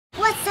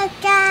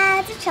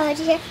Charlie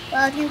here.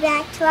 Welcome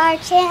back to our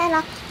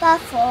channel.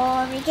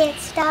 Before we get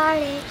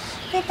started,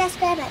 click that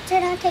subscribe button,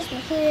 turn on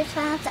notifications, huge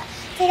thumbs up.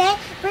 Today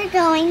we're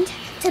going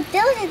to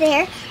build a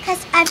bear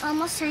because I'm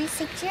almost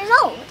 36 years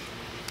old.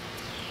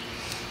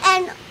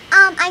 And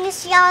I'm gonna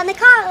see y'all in the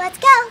car. Let's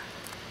go.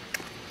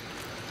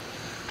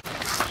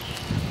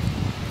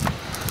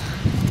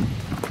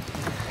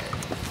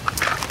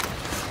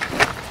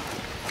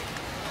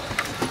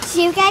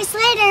 See you guys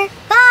later.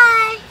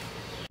 Bye.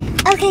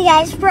 Okay,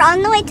 guys, we're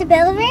on the way to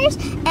Build-A-Bears,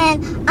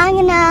 and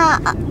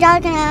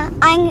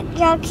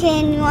y'all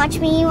can watch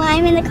me while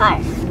I'm in the car.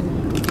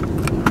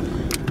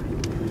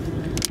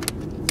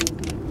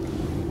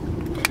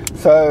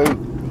 So,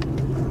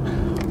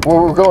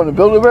 where we're going to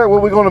Build-A-Bear? What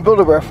are we going to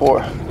Build-A-Bear for?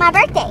 My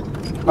birthday.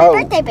 My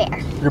birthday bear.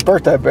 Your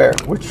birthday bear.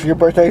 Your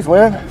birthday's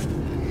when?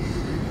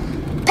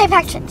 St.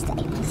 Patrick's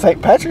Day.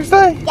 St. Patrick's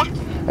Day? Yeah.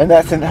 And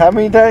that's in how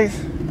many days?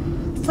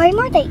 3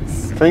 more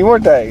days. 3 more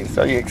days.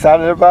 Are you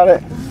excited about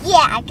it?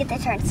 Yeah, I get to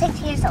turn 6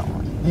 years old.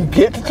 You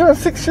get to turn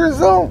 6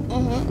 years old?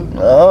 Mm-hmm.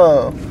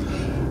 Oh.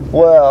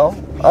 Well,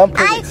 I'm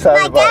pretty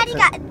excited about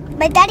it.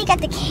 My daddy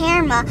got the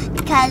camera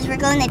because we're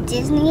going to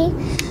Disney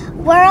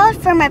World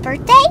for my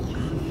birthday.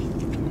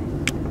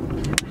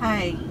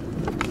 Hey,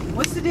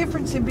 what's the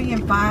difference in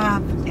being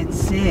 5 and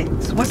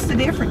 6? What's the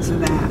difference of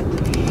that?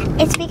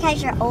 It's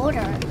because you're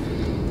older.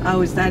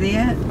 Oh, is that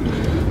it?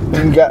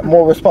 You got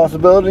more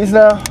responsibilities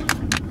now?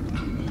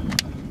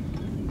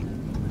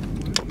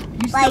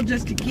 You're still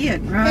just a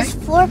kid, right? There's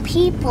 4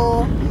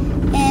 people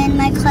in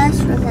my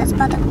classroom that's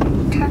about to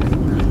turn.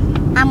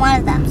 I'm one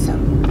of them, so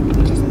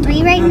just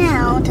 3 right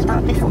now, just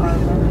not before.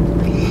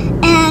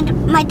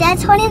 And my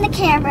dad's holding the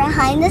camera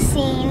behind the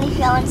scene. If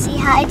y'all want to say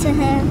hi to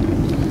him.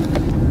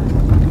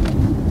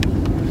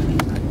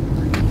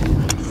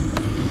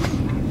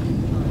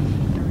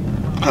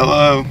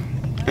 Hello,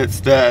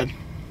 it's Dad.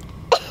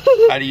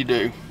 How do you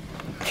do?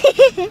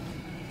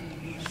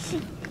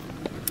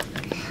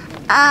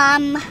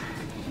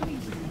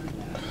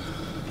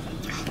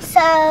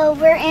 So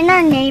we're in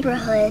our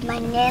neighborhood. My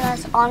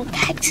Nana's on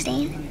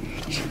texting.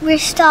 We're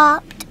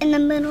stopped in the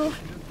middle of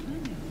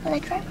the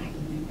driveway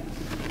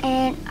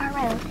and our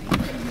road.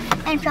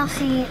 And if y'all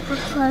see, we're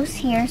close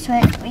here so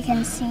we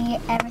can see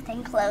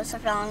everything close.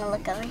 If y'all want to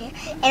look over here.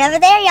 And over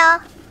there, y'all.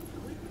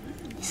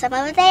 Some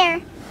over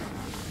there.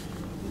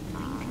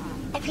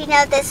 If you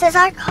know, this is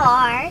our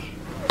car.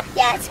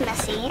 Yeah, it's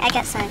messy. I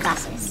got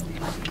sunglasses.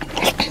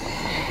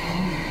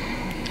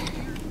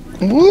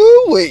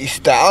 Woo-wee,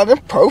 styling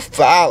and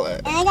profiling.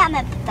 And I got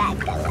my bag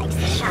that likes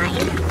to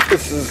shine.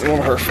 This is one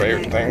of her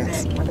favorite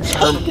things.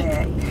 Her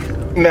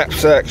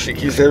knapsack she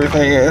keeps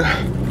everything in.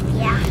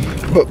 Yeah.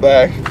 Book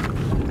bag. And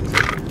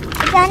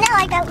then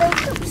I got little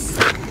hoops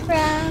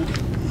from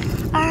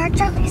our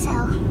jewelry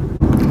sale.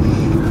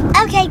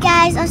 Okay,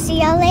 guys, I'll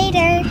see y'all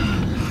later.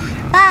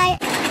 Bye.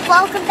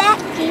 Welcome back,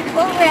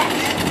 people.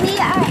 We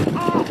are at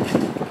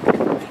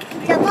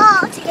the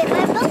mall to get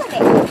my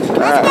Build-A-Bear.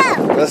 Let's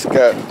go. Let's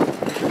go.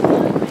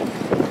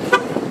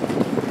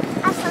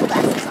 I have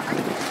sunglasses on.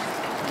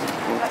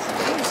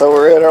 So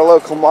we're at our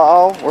local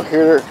mall. We're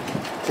here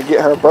to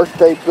get her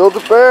birthday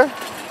Build-A-Bear.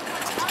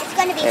 It's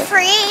going to be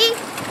free.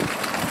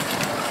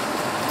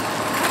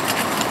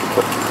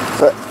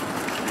 So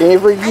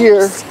every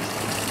year,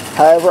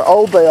 however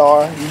old they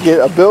are, you get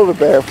a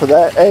Build-A-Bear for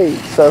that age.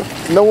 So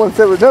if no one's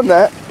ever done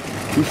that,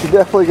 you should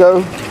definitely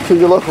go to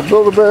your local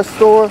Build-A-Bear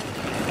store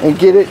and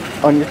get it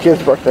on your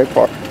kid's birthday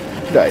party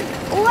day.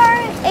 Or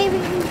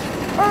even your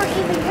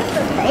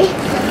birthday.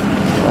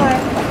 Or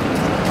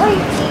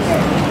your teacher.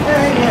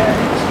 Or your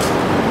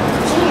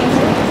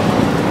teenager.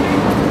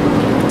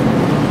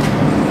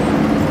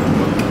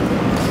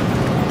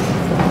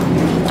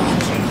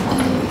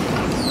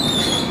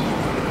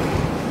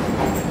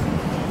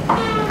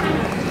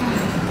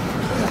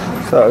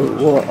 So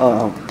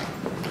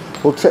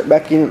we'll check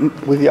back in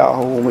with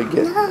y'all when we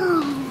get. No.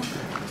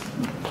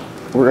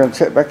 We're gonna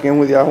check back in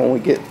with y'all when we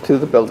get to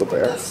the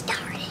Build-A-Bear. It's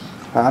starting.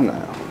 I know.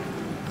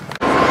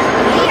 We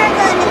are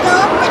going to go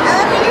up the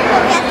elevator,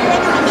 but we have to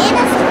wait on my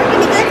Nana, so we're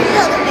going to go to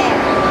Build-A-Bear.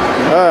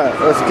 All right,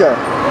 let's go.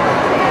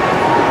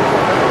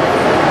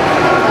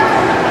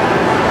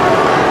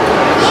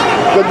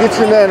 Go get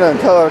your Nana and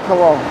tell her to come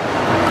on.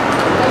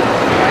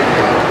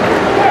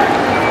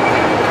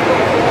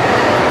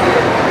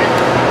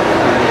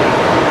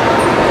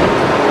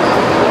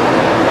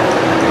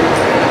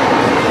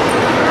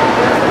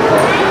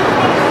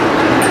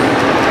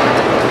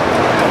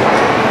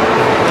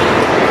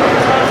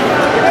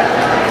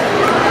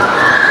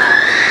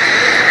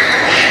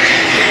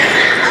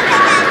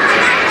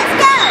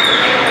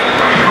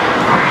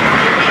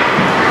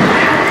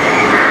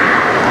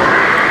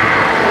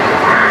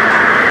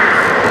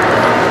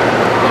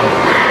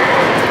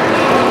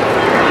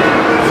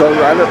 So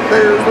right up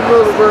there is the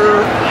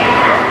Build-A-Bear.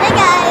 Hey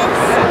guys.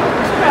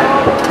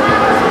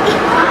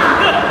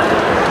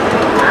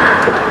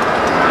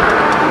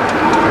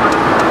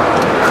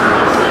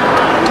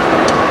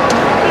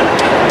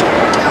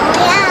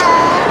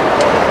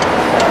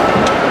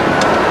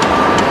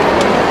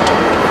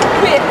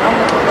 Oh yeah.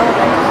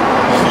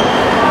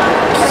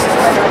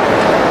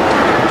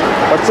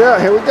 Watch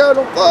out, here we go,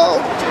 don't fall.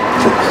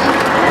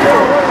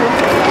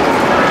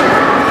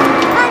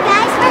 Hi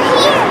guys, we're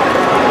here.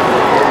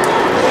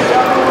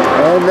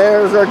 And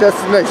there's our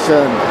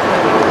destination.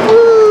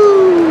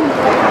 Woo!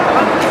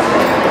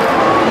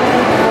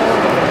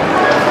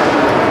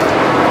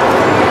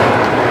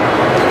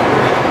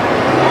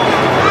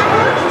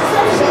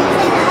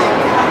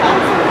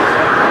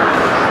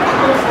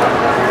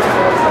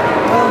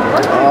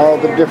 All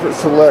the different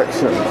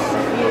selections.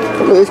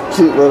 Look at this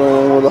cute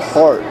little one with the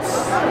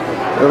hearts.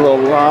 A little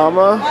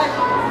llama.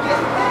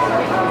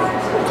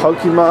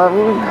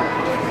 Pokemon.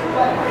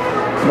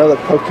 Another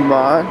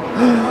Pokemon.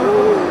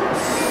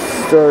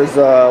 There's,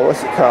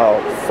 what's it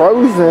called?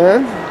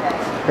 Frozen.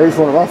 Here's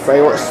one of my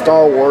favorites,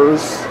 Star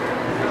Wars.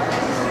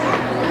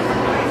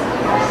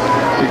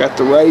 We got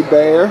the Ray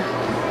Bear.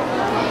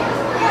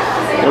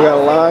 We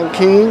got Lion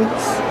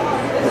Kings.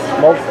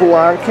 Multiple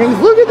Lion Kings.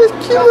 Look at this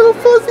cute little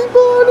fuzzy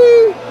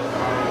bunny.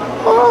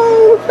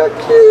 Oh, look how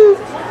cute.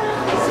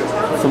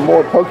 Some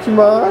more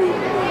Pokemon.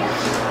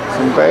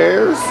 Some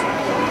bears.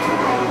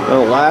 An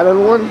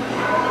Aladdin one.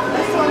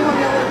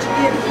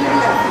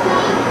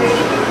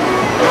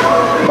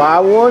 Buy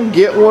one,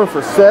 get one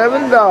for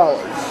 $7.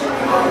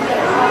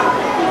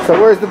 So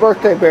where's the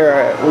birthday bear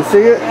at? We see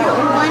it?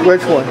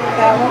 Which one?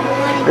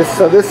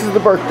 So this is the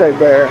birthday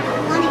bear.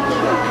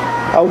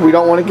 Oh, we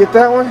don't want to get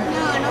that one?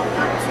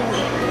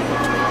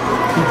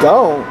 You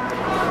don't?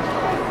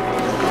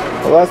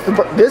 Well,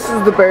 this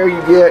is the bear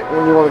you get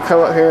when you want to come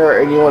up here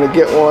and you want to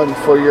get one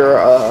for your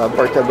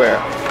birthday bear.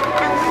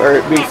 Or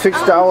it'd be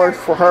 $6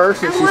 for her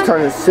since she's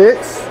turning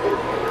 6.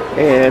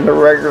 And they're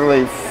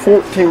regularly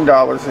 $14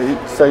 each,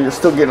 so you're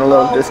still getting a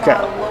little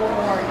discount.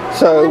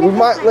 So we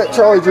might let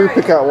Charlie Drew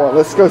pick out one.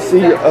 Let's go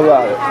see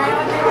about it.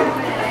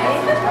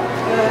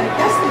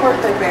 That's the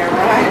birthday bear,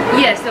 right?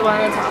 Yes, the one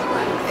on top.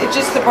 It's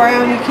just the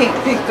brown, you can't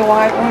pick the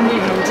white one?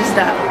 Just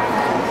that.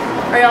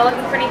 Are y'all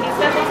looking for anything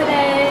special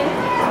today?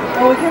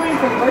 Oh, we're coming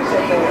for the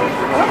birthday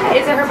bear.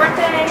 Is it her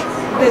birthday?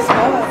 This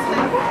month.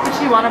 Does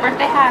she want a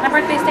birthday hat and a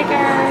birthday sticker?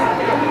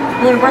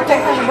 You want a birthday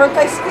hat and a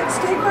birthday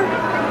sticker?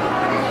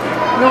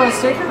 You want a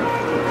sticker?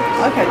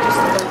 Okay, just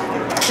the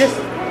birthday.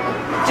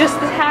 Just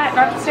the hat,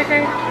 not the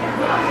sticker?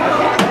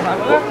 Okay, I'll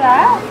go with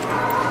that.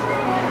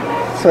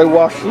 So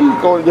while she's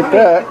going to get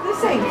that,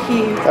 This ain't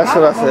cute. that's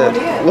what I said.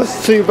 Let's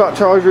see about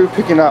Charlie Drew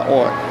picking out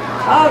one.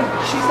 Oh,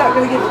 she's not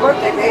going to get the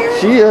birthday bear?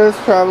 She is,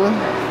 probably.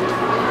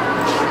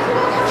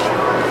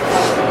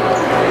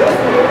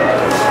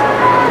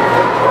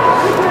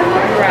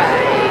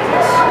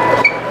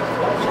 Right.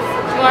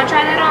 You want to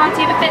try that on,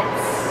 see if it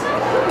fits?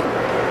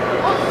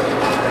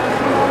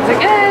 Is it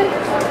good?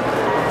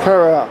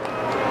 Her out.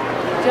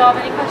 Do y'all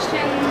have any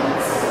questions?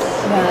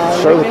 No.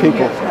 Show the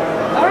people.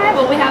 Alright,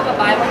 well we have a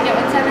buy one get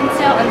one 7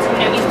 sale and some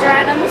new Easter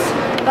items,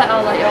 but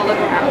I'll let y'all look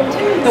around.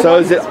 The So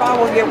one is it that's buy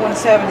one get one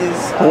 7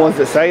 is the ones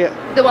that say it?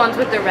 The ones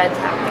with the red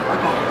tag.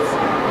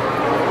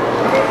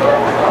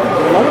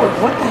 Lord,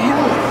 what the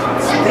hell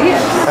is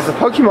this? That's a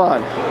Pokemon.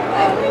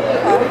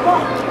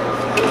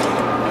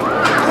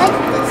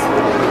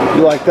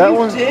 You like that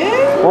one? Do?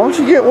 Why don't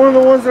you get one of the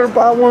ones that are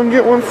buy one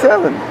get one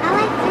 7? I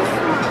like this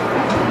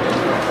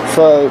one.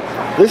 So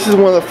this is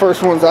one of the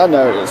first ones I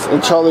noticed,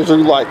 and Charlie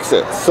Drew likes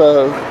it.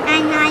 So I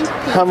like it.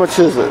 how much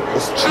is it?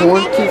 It's I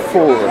like it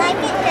 24.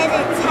 because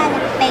it's had a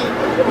baby.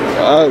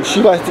 Oh,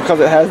 she likes it because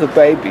it has a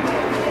baby. It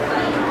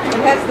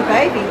has the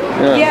baby.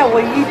 Yeah. Yeah, well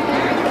you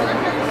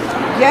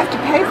have to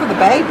pay for the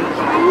baby. I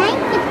like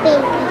the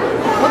baby.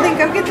 Well then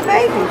go get the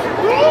baby.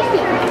 Where is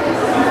it?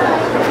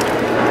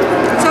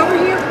 It's over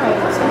here.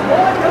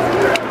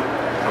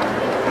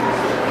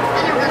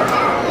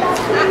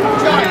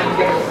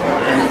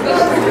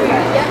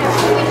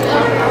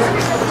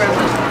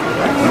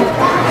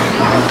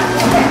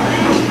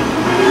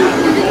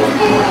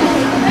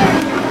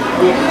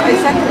 Is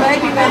that the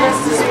baby? No,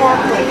 that's the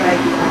sparkling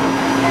baby.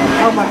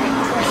 Oh my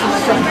goodness.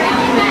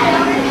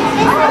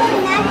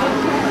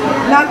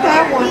 Not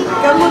that one.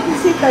 Go look and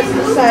see if that's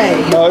the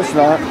same. No, it's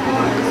not.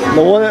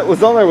 The one that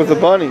was on there was a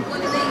bunny.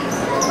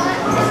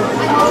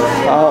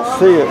 I don't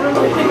see it.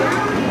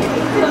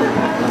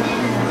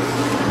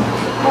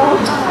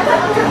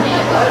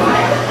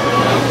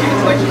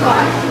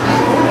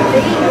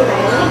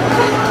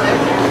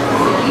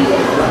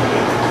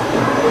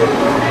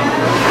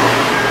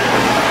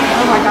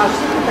 Oh my gosh,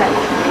 look at that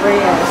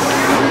dress.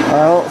 I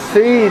don't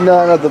see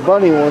none of the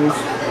bunny ones.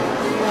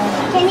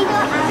 Can you go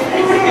ask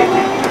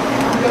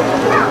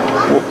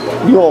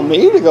You want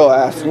me to go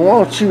ask them?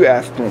 Why don't you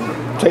ask them?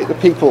 Take the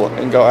people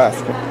and go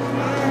ask them.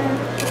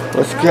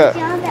 Let's go.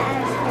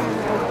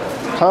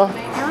 Huh?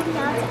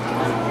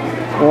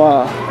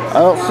 Why? I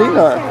don't see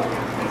none.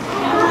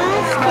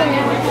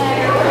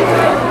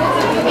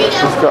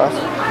 Let's go ask.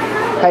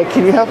 Hey,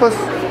 can you help us?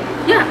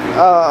 Yeah.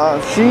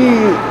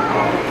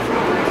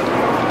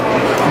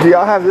 Do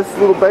y'all have this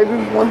little baby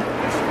one?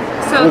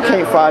 So We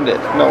can't find it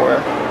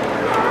nowhere.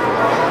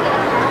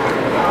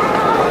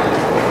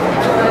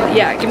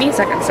 yeah, give me a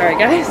second. Sorry,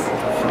 guys.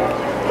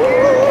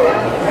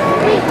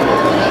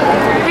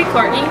 Hey,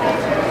 Courtney.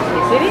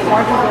 City?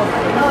 Martinsville.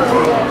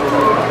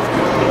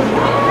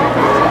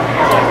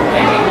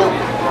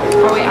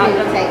 Are we on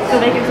the so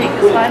they can take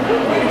this one?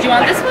 Did you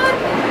want this one?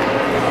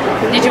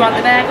 Did you want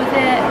the bag with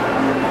it?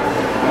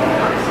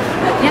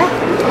 Yeah?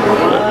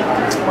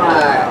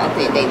 I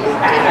think they moved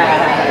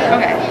it.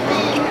 Okay.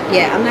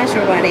 Yeah, I'm not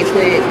sure why they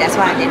put it. That's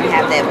why I didn't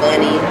have that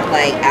bunny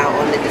like out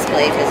on the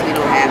display because we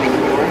don't have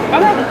anymore.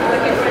 Okay.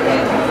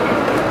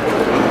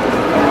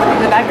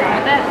 The bag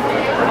right with it?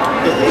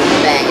 The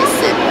bag is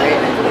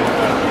separate.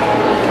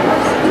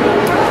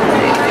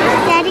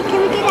 Daddy, can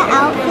we get an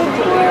outfit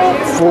for it?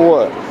 For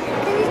what?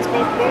 Because it's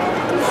bigger.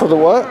 For the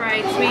what?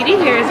 Alright, sweetie,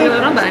 here's your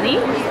little bunny.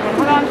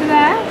 Hold on to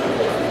that.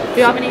 Do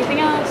you have anything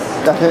else?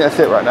 I think that's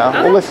it right now.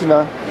 Okay. We'll let you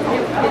know.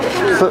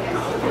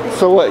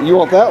 So what? You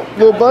want that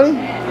little bunny?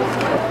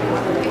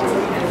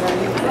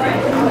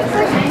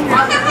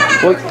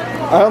 Well,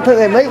 I don't think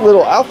they make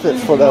little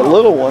outfits for the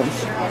little ones.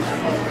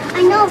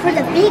 I know, for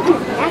the big one.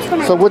 That's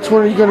what So which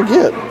one are you going to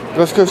get?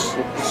 Let's go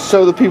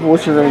show the people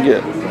what you're going to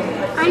get.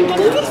 I'm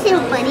getting this little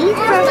bunny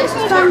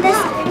from this.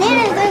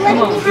 Nana, they're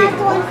letting me have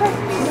the one for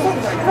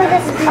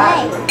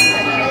display.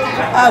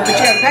 Oh, but you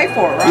have to pay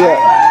for it, right? Yeah.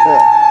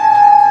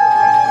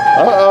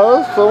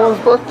 Uh-oh, someone's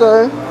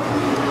birthday.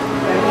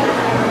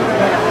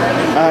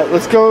 Alright,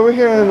 let's go over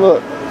here and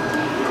look.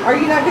 Are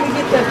you not going to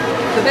get the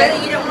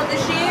belly? You don't want the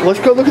shoe? Let's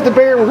go look at the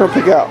bear we're going to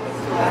pick out.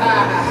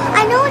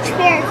 I know which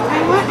bear.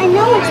 I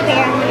know which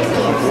bear I'm going to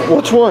get.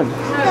 Which one? The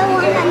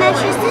one that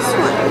matches this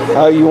one.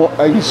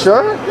 Are you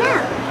sure? Yeah.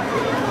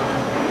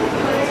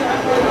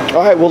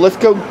 Alright, well let's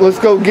go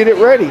get it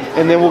ready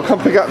and then we'll come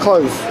pick out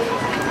clothes.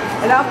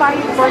 And I'll buy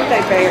you the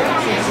birthday bear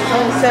since it's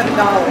only $7.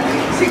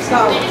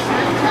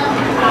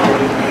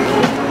 $6.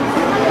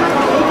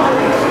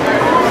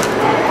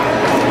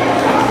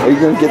 Are you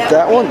going to get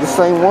that one? The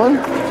same one?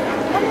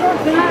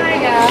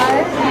 Hi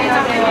guys.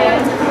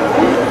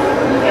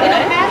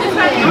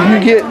 You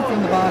can get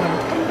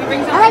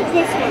I like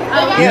this one.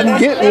 you can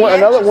get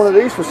another one of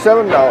these for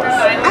 $7. I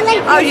like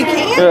this Oh, you one.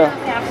 can? Yeah.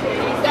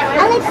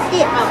 I like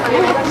this. I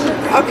like this.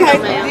 Okay,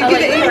 you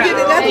get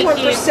another one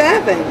for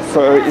 $7. So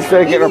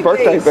instead of getting a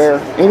birthday bear,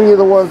 any of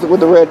the ones with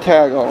the red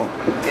tag on.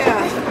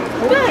 Yeah.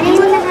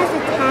 Anyone that has a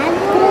tag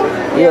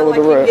on? Yeah, with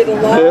the like red. you get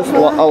a llama. This a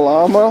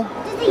llama.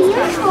 Does a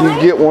unicorn?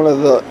 You get one of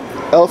the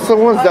Elsa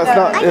ones. That's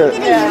not I can it.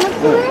 get a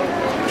unicorn?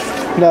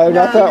 No,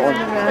 not that one.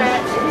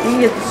 You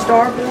can get the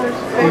Star Wars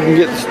bear. You can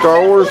get the Star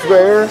Wars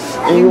bear.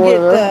 Any You one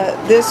can of them.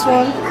 get this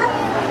one.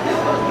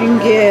 You can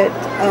get, You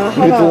hold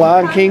get the on.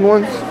 Lion King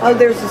ones. Oh,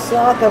 there's a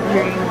sloth over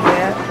here you can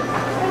get.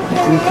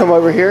 You can come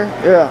over here.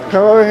 Yeah,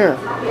 come over here.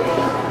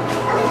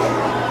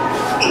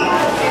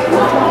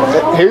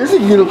 Here's a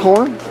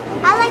unicorn.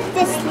 I like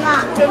this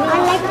lock. I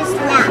like this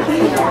lock.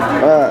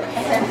 Alright.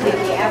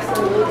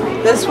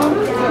 This one?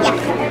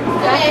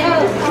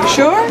 Yeah.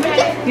 Sure?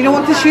 You don't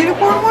want this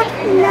unicorn one?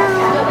 No,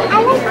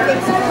 I like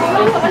this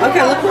one.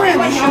 Okay, look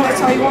around. You sure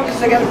that's all you want?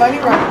 Because I got a bunny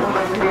rabbit one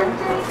over here.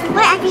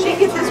 Wait, I You can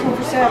get this one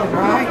for $7,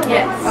 right?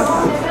 Yes.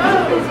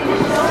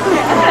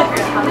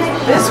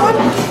 This one?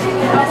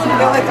 You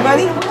don't like the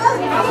bunny?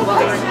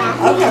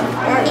 Okay,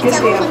 alright, good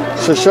deal.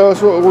 So show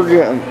us what we're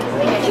getting.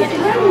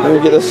 We're going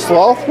to get this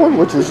sloth one,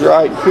 which is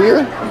right here.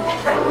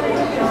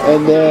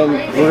 And then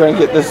we're going to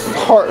get this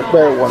heart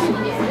bear one.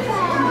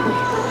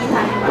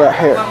 Right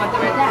here.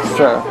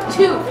 So,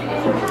 Two.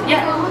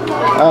 Yeah.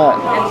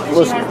 alright. She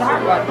Listen. has the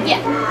heart one.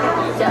 Yeah.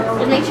 So,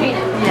 just make sure you know.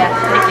 Yeah,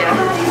 thank you.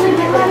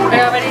 Are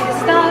y'all ready to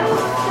start?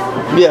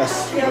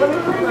 Yes.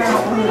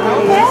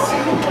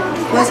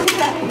 Let's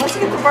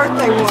get the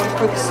birthday one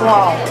for the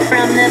sloth.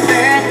 From the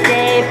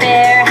birthday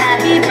bear,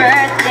 happy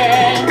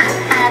birthday,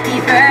 happy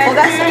Well,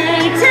 that's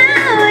birthday to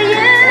you.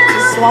 It's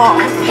a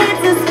sloth.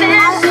 It's a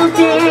special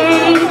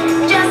day,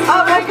 just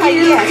Oh, for okay,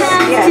 you. yes,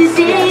 'Cause yes,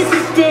 today's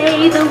the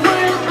day the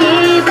world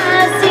gave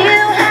us you.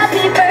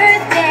 Happy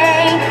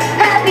birthday,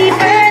 happy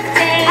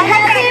birthday,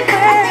 happy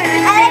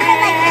birthday.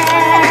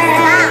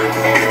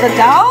 The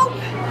dog?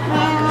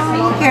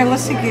 Here,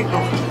 let's see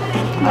Giggle.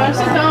 Let's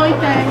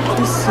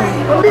see.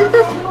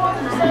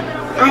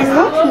 I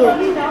love you.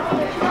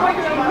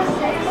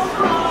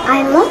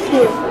 I love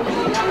you.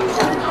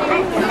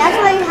 That's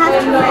why you have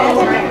to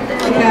wear it.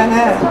 Yeah, I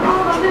know.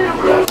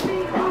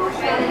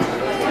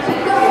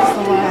 That's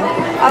the line.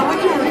 Oh, we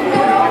can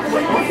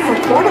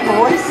record a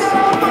voice.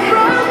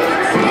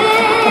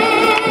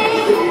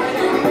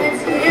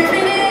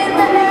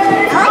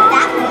 I like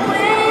that one.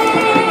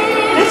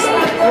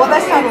 Well,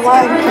 that's not a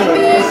Lion King.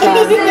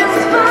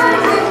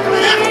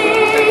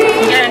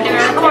 You gonna do a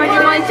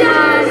recording one,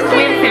 John?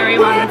 We have fairy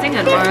one. That's a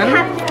good one.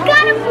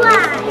 Gotta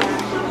fly.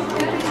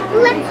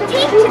 Let's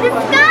take to the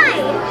sky.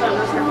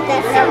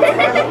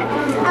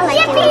 I like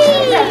it.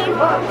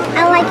 I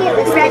like it.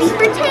 It's ready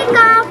for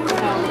takeoff.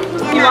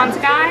 You want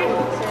Sky?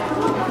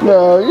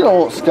 No, you don't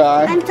want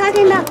Sky. I'm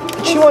talking about.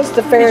 She wants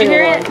the fairy Did you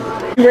hear one. it?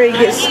 You ready to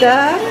get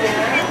stuff?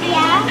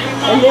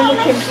 Yeah. And then we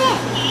can...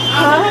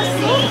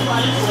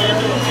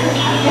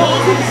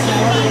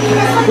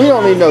 We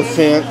don't need no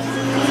scent.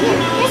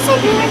 Yes, I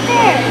do right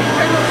there.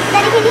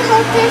 Daddy, can you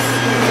hold this?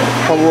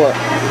 For what?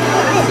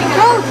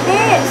 Hold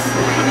this.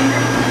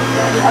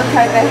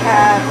 Okay, they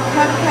have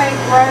cupcake,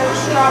 rose,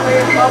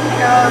 strawberry,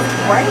 bubblegum,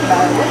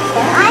 rainbow. What's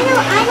that? I know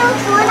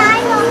which one.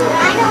 I know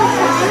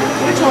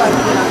Which one?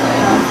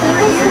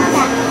 this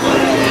one.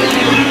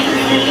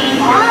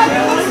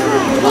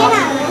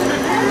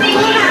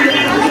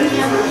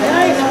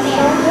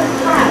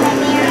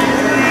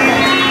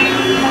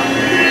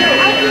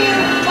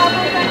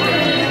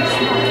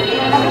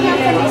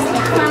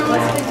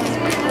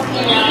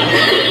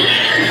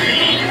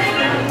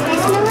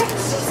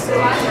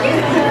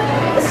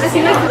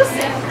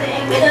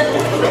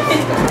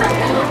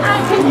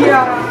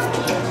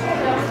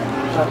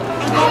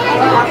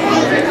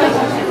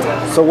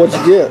 So what'd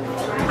you get?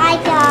 I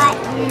got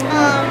the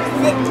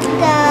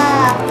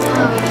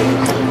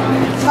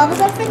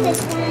bubblegum for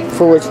this one.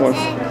 For which one?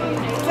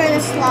 And for the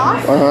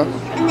sloth. Uh-huh.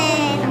 And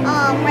then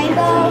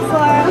rainbow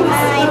for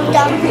my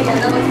dog.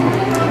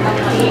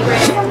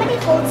 Somebody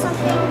hold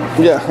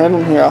something. Yeah, hand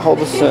them here. I'll hold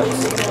the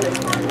cents.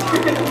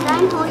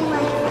 I'm holding my.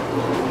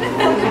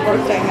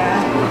 Birthday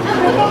guy.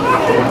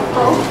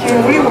 And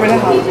we were in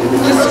home.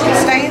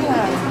 Just stay in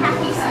line.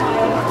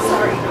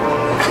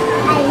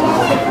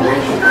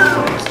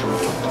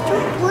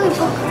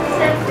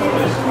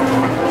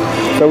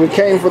 So we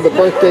came for the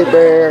birthday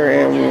bear,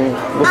 and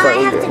what's I that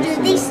we have to did?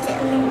 do these two.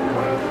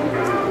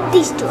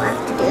 These two I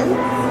have to do.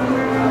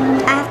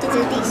 I have to do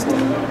these two.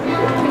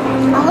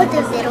 I'll hold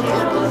the little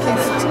baby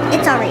because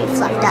it's already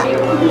fluffed up.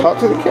 Talk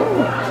to the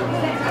camera.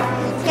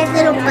 Get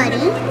little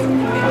buddy.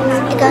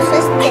 It goes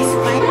with this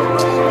one.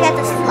 We got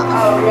this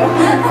sloth.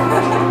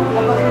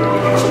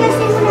 She got the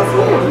same one as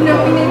me. No,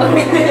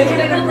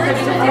 that's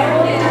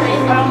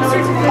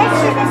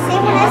the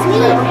same one as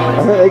me.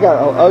 I think they got,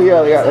 oh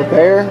yeah, they got a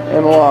bear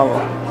and a llama.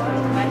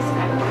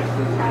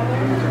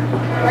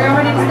 Are you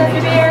ready to stuff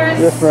your bears?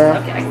 Yes, ma'am.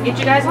 Okay, I can get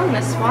you guys on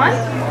this one.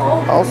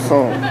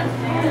 Awesome.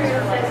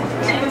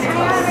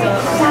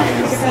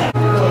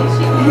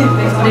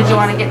 Did you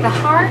want to get the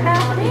heart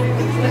out?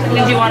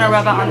 Did you want to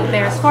rub it on the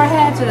bear's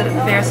forehead so that the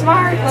bear's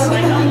smart?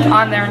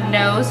 On their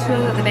nose so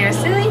that the bear's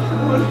silly?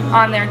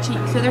 On their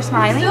cheeks so they're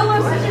smiling?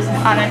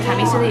 On their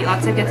tummy so they eat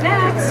lots of good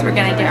snacks? We're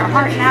going to get our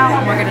heart now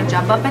and we're going to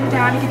jump up and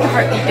down to get the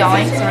heartbeat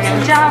going. So we're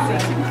going to jump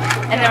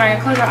and then we're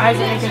going to close our eyes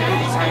and make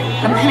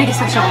I'm going to make a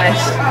special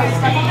wish.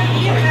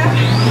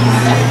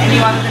 And you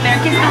want the bear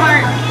kiss the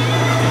heart?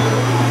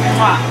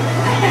 Wow.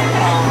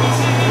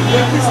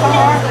 Kiss the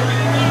heart.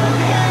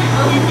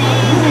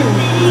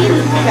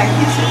 Okay,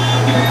 kiss it.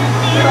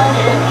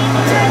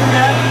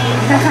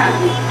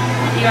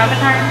 You have a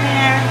heart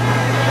there?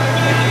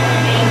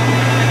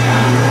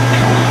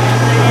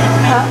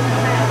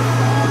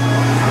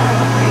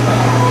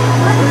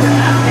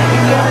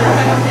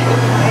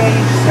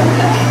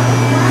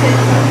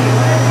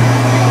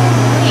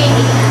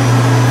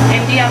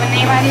 And do you have a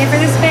name idea for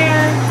this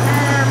bear?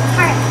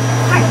 Heart.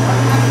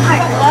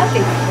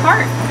 Lovey.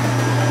 Heart.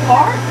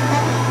 Heart?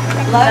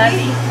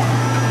 Lovey? Lovey.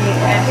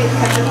 Yeah,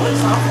 because it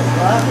looks awful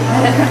lovely.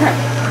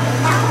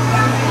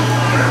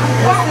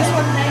 What's this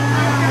one?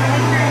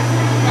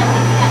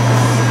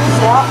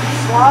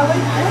 Slolly?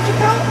 What'd you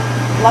call it?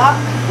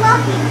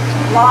 Fluffy.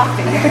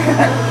 Loppy.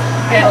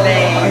 Good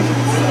name.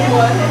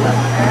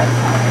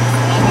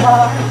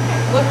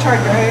 Look,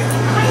 Charlie.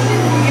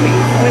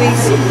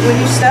 When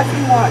you stuff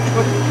him, watch.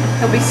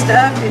 He'll be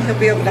stuffed and he'll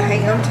be able to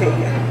hang on to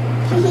you.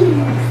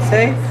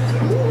 See?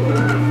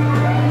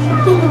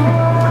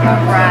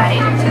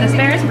 Alright, so this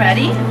bear is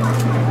ready.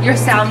 Your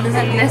sound is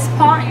in this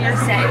paw and your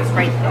set is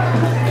right there.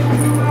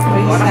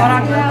 You want to hold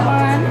on to that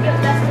one?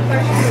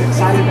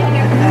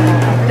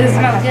 This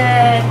smells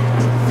good.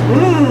 And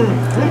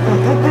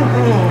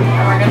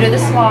we're going to do the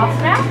sloth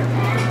now.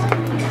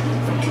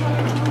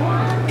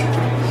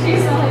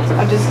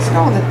 Oh, does this go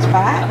on its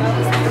back?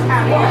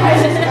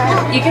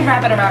 You can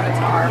wrap it around its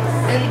arm.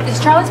 And is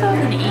Charlie spelled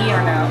with an E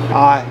or no?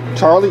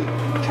 Charlie.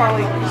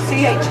 Charlie,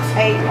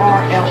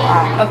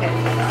 C-H-A-R-L-I. Okay.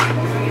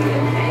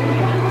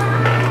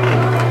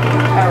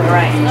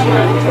 Alright.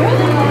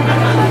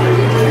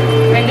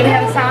 And do we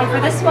have a sound for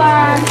this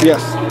one?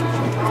 Yes.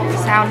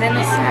 Sound in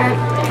the set.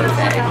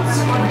 Perfect.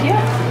 Thank you.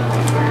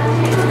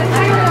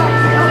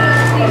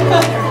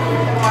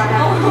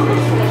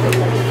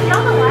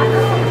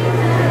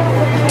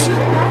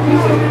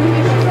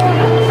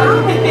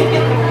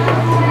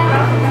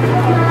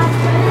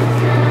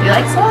 You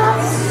like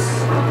sloths?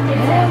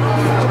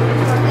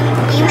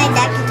 You made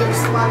that to do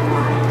sloth.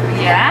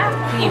 Yeah?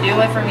 Can you do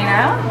it for me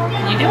now?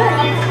 Can you do it?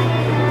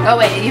 Oh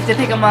wait, you have to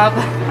pick them up.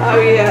 Oh,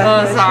 yeah.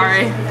 Oh,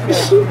 sorry.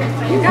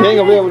 You ain't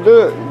gonna be able to do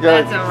it.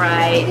 That's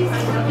alright.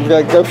 You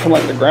gotta go from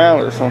like the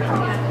ground or something.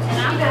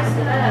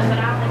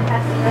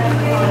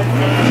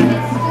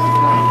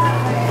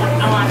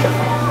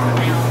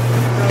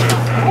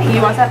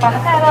 You want that on the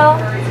pedal?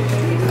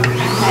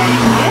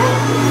 Thank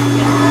you.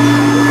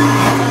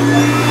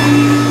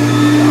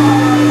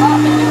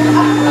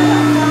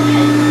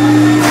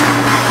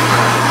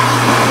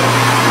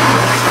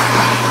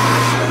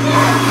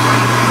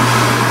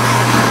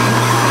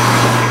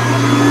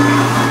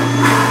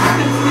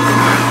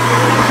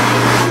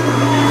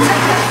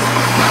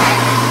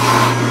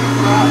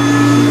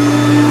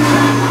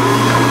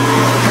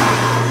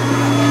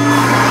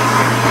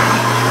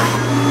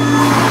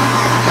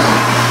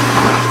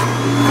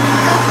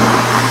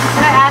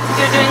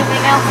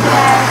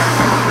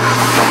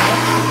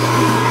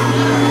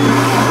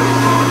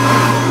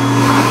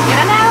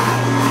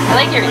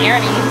 like your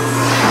earrings.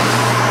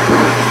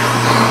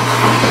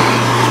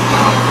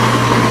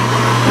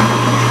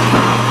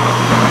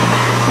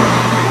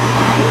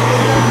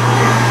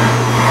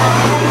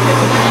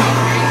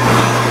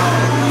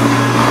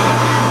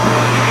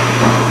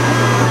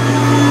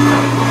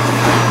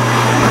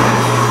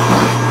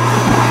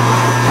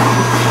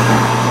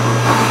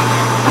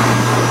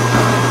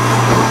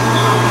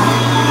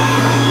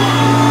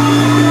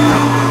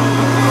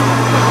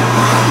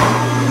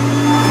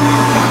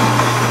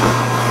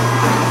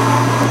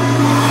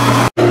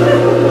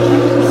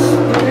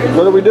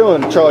 What are we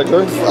doing,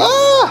 Charger?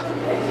 Ah!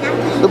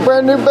 The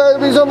brand new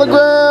baby's on the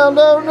ground.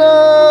 Oh no!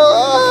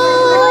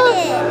 Ah!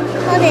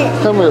 Hold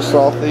it. Come here,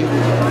 Softy.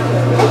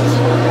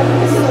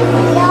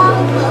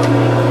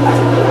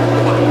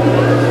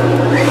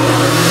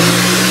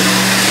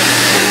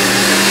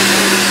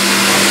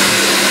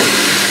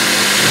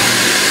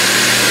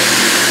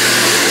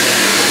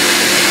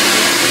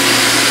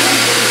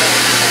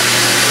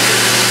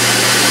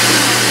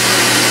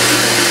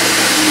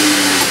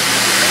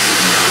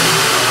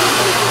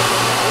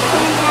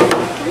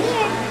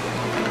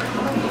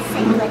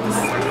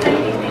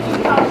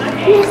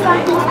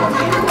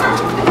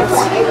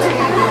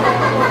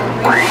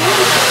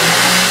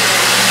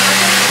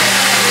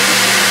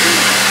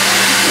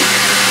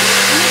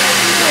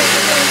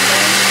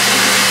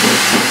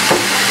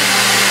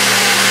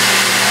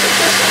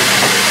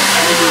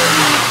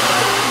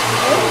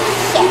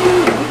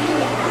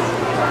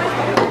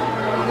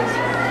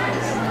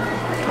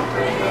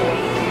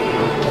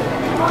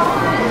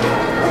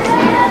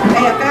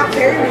 Hey, I found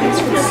fairy rings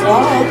for the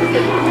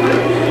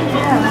slide.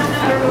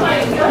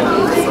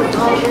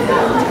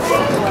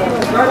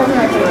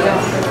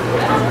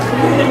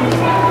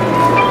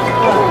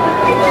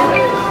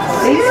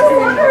 These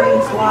fairy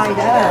rings light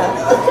up.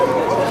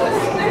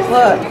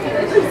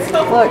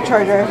 Look,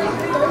 Charger.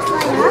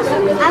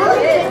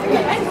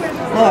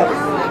 Look.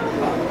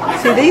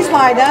 See, these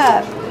light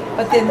up,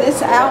 but then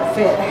this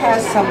outfit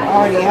has some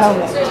already on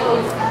it.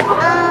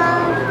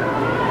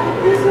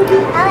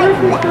 I like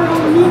for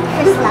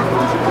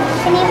Fluffy.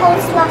 Can you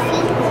hold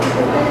Fluffy?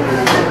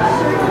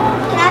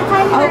 Can I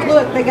find her? Oh,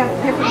 look, they got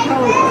different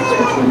colors.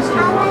 Which one's I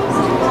yours?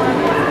 like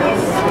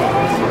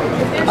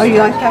this. Oh, you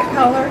like that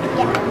color?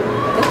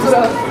 I'm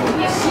gonna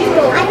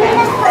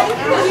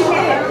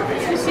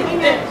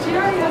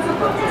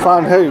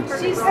Find who? her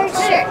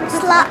shirt.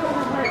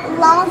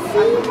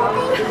 Fluffy.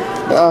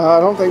 I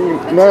don't think.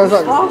 No, it's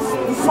not.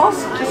 The sauce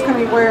is just going to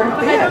be wearing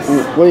this.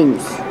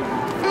 Wings.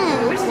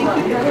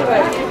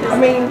 I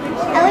mean,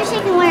 I wish she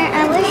can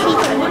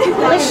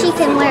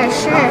wear a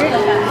shirt.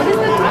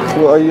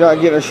 Well, are you not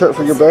getting a shirt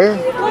for your bear?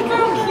 look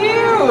how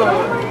cute.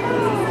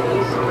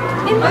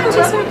 It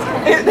matches her.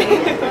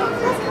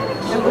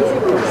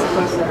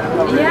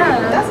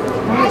 Yeah.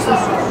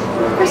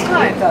 First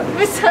time.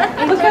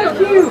 Look how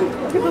cute.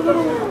 Look at the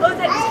little. Oh,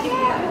 that's cute.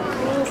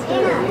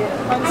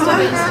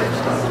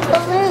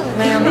 Balloon.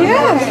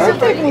 Yeah,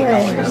 birthday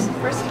balloons.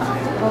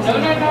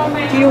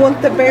 Do you want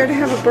the bear to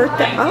have a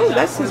birthday? Oh,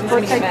 that's his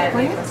birthday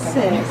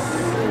princess.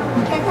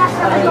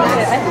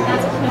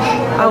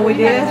 Oh, we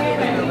did?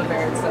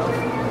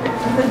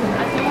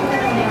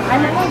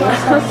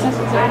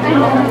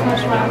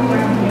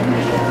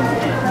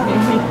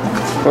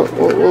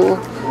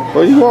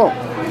 What do you want?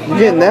 You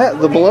getting that?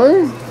 The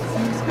balloon?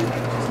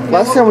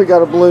 Last time we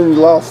got a balloon, you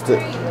lost it.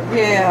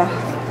 Yeah.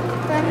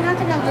 But I'm not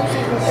gonna lose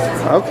it.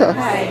 Okay.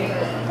 Hey,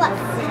 What?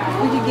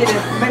 we could get it.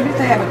 Maybe if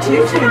they have a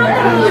tutu, maybe we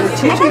can get a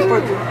tutu for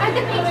the.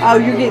 Oh,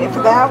 you're getting it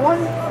for that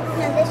one?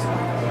 No, this one.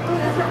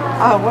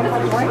 Oh, what about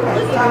the white one?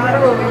 I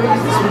don't know if we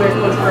use this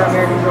one for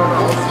American Girl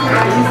dolls.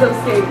 I use those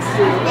skates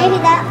too. Maybe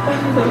that one.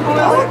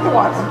 I like the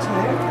white one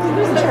too.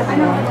 Whichever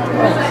one.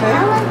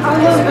 I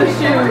love the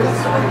shoes.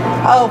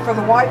 Oh, for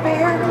the white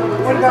bear?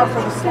 What about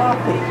for the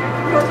sloppy?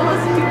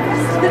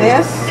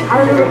 This? I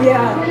remember,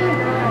 yeah.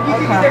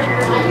 Okay.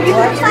 Well,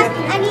 that's good.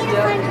 I need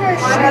to find her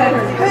shirt.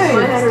 Who?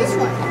 This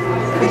one.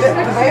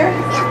 The bear?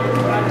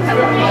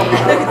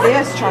 Look at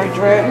this,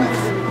 Charger.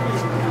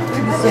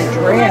 This is a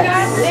dress.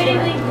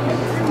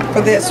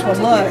 For this one,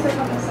 look.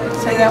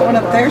 See, that one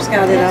up there's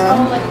got it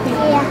on.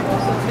 Yeah.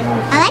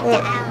 I like the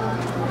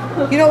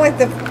owl. You don't like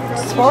the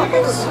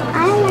sparkles?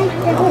 I like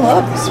I the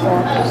love the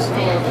sparkles.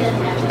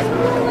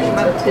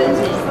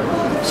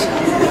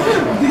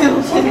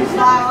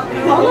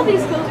 All of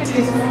these clothes are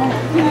too small.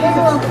 There's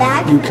a little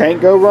bag. You can't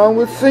go wrong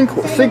with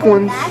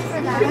sequins. Bag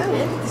for that.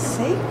 The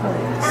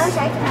sequins. I wish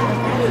I could have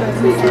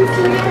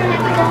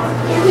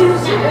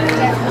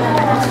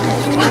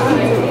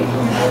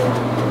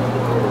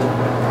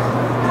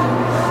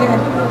Here,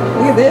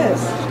 look at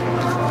this.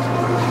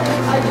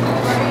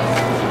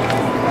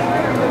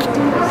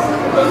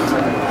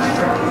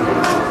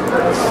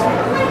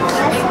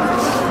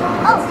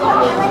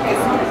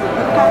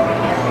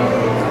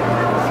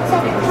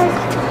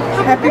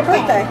 Happy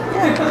birthday.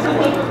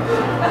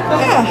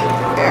 Yeah.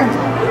 Here.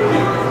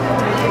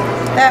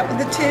 That with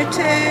the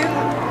tutu.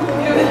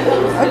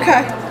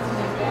 Okay.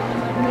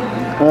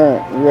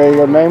 Alright, you ready to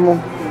go name them?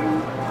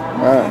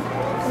 Alright.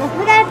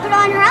 We gotta put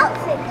on her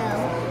outfit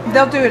though.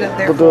 They'll do it up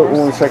there. We'll do it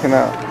when we check it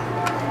out.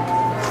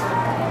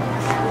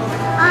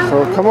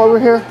 So come over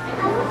here.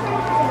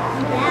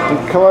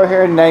 Come over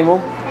here and name them.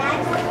 I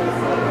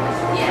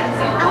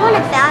want a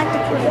bag to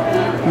put it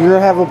in. You're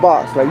gonna have a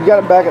box, right? You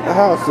got a bag at the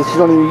house that you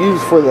don't even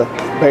use for the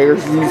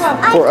bears. You use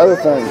for other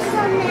things.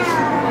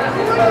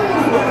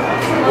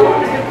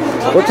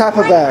 What type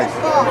of bag?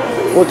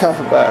 What type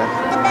of bag?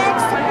 The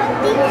bags to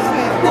put these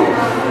in.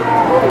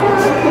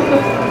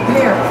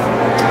 Here.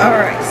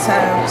 Alright, so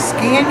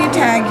scan your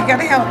tag. You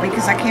gotta help me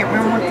because I can't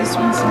remember what this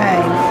one's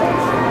name.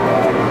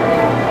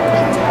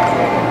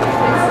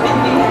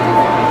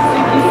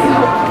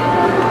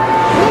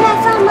 Yeah, I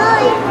saw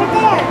mine right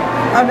there.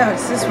 Oh no,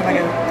 it's this one. I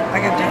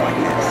gotta do it like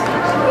this.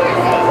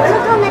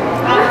 Look on the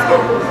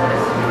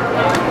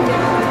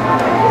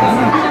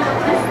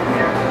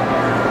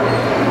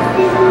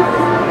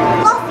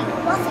Fluffy.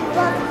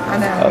 I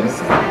know.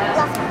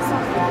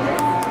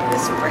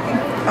 This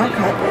freaking.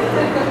 Okay.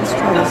 Let's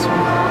try this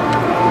one.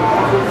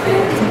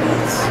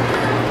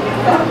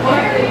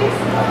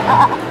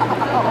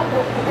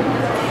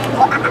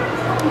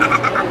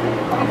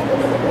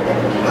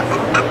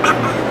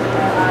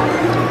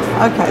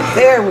 Okay,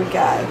 there we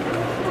go.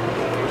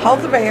 Hold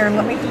the bear and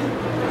let me.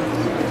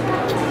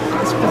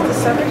 Let's put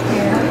this over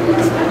here.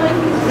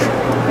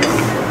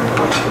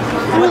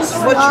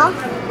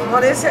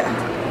 What is it?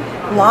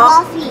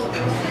 Fluffy.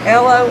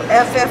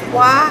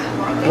 L-O-F-F-Y?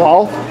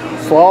 Sloth.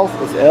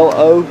 Sloth is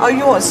L-O. Oh,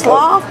 you want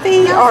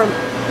slothy or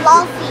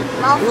Fluffy.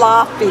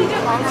 loppy?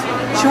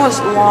 She wants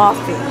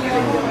loppy.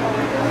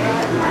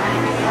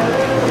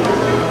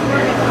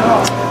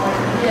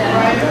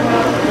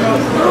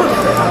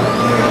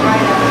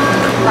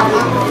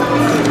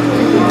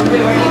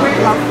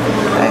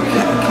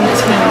 Okay,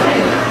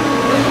 continue.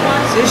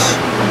 Is this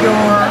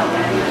your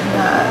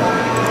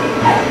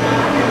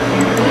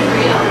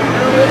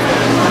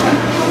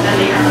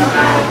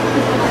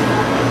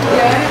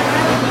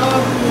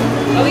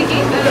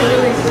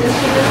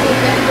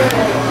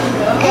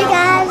Hey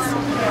guys.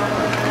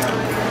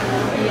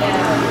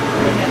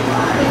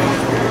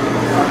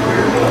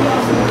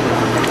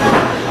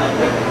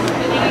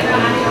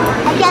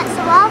 I got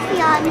some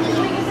coffee on me.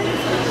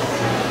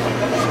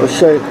 Let's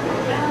show you.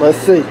 Let's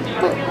see.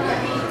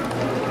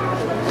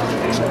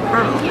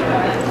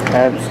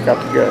 Adam's got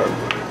to go.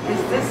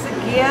 Is this a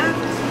gift?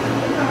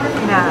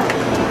 No.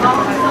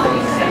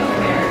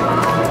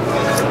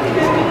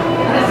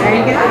 There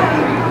you go.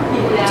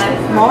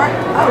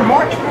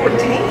 March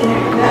 14th.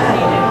 No.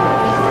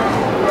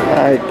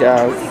 Alright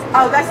guys.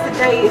 Oh, that's the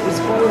day it was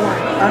born.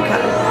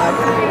 Okay.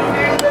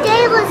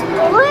 Day was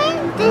born?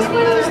 This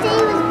one is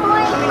day was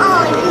born?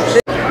 Oh,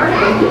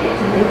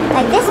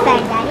 like this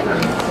bag, Daddy.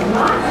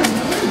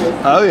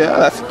 Oh yeah,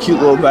 that's a cute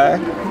little bag.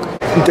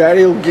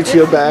 Daddy will get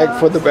you a bag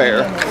for the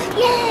bear.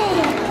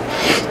 Yay!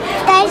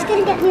 Daddy's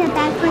gonna get me a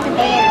bag for the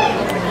bear.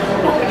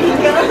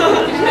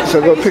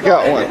 So go pick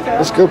out one.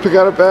 Let's go pick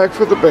out a bag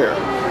for the bear.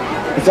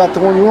 Is that the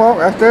one you want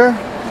right there?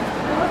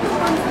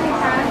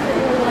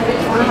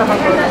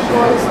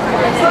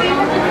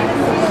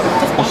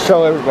 I'll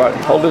show everybody.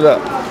 Hold it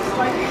up.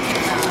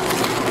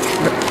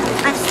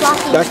 I'm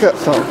sloppy. Back up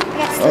some. I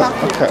got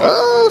sloppy. Okay.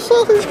 Oh,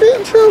 something's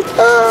getting choked.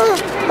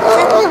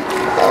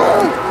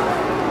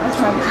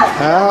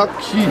 How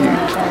cute.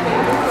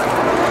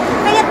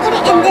 I'm gonna put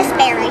it in this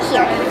bear right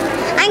here.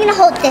 I'm gonna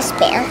hold this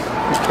bear.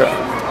 Okay.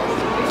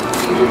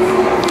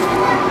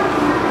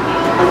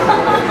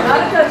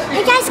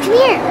 Hey guys, come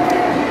here.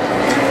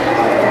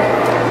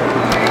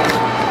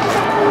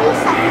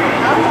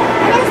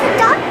 There's the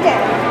doctor.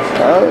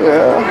 Oh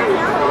yeah.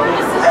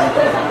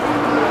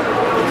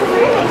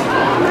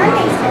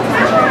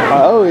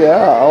 Oh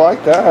yeah, I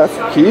like that. That's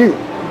cute.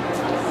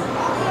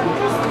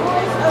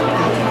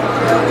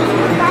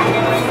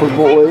 For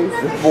boys,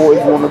 if boys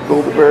want to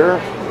build a bear.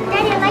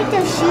 Daddy, I like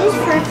those shoes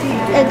for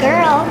the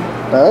girl.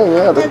 Oh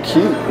yeah, they're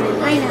cute.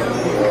 I know.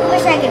 I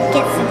wish I could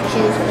get some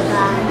shoes for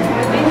that.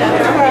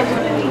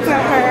 For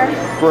her.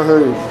 For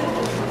who?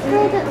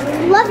 For the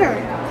lover.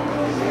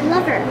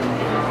 Lover.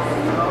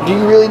 Do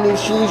you really need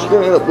shoes? You're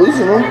gonna end up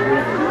losing them.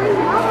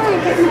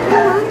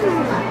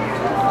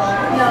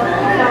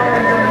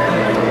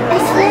 I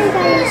swear,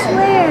 Daddy, I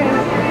swear.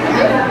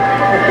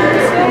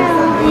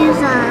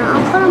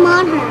 I'll put them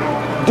on her.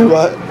 Do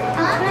what?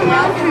 I'll put them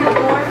on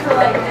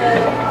her.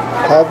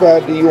 How bad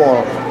do you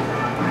want them?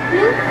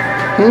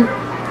 Hmm?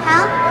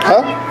 How?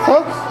 Huh?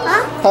 Huh?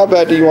 Huh? How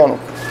bad do you want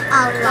them? A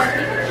lot.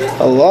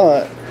 A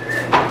lot.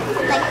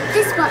 Like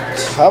this much.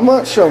 How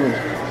much? Show me.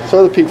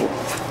 Show the people.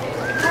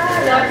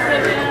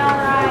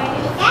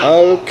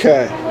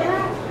 Okay.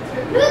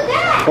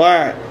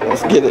 Alright,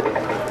 let's get it.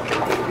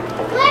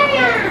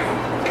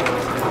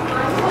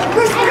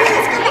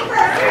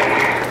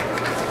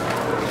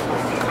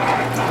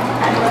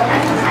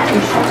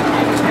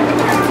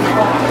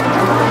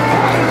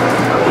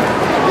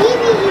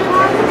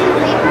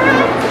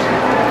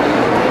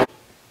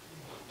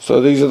 So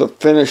these are the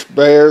finished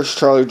bears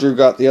Charlie Drew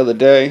got the other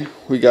day.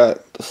 We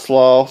got the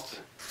sloth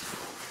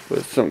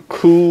with some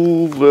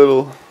cool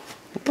little,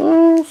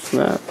 oh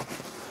snap.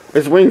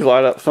 His wings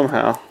light up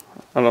somehow.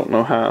 I don't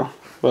know how,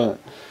 but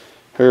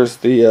here's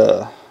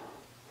the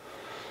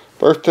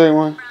birthday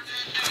one.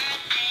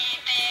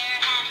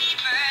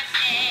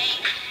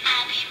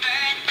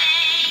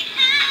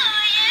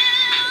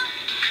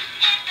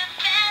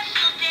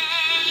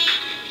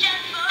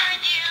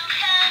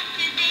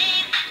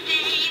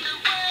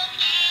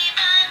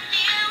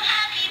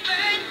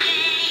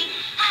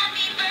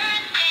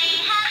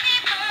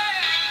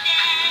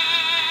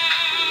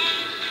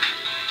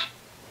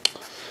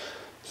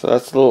 So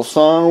that's a little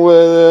song with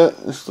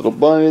it. This little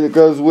bunny that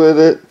goes with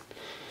it.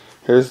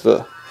 Here's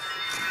the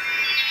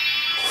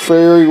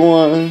fairy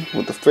one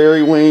with the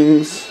fairy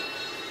wings.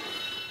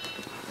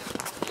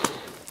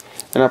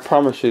 And I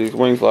promise you these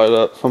wings light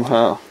up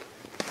somehow.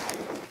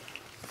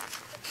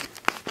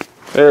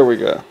 There we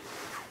go.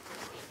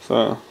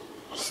 So,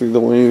 see the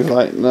wings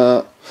lighting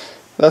up.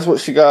 That's what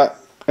she got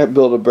at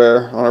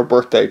Build-A-Bear on her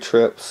birthday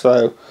trip.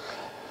 So,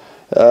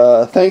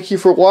 thank you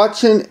for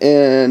watching,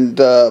 and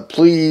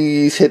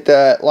please hit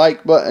that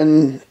like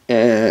button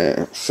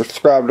and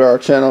subscribe to our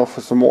channel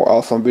for some more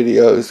awesome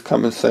videos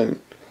coming soon.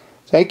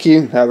 Thank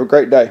you. Have a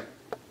great day.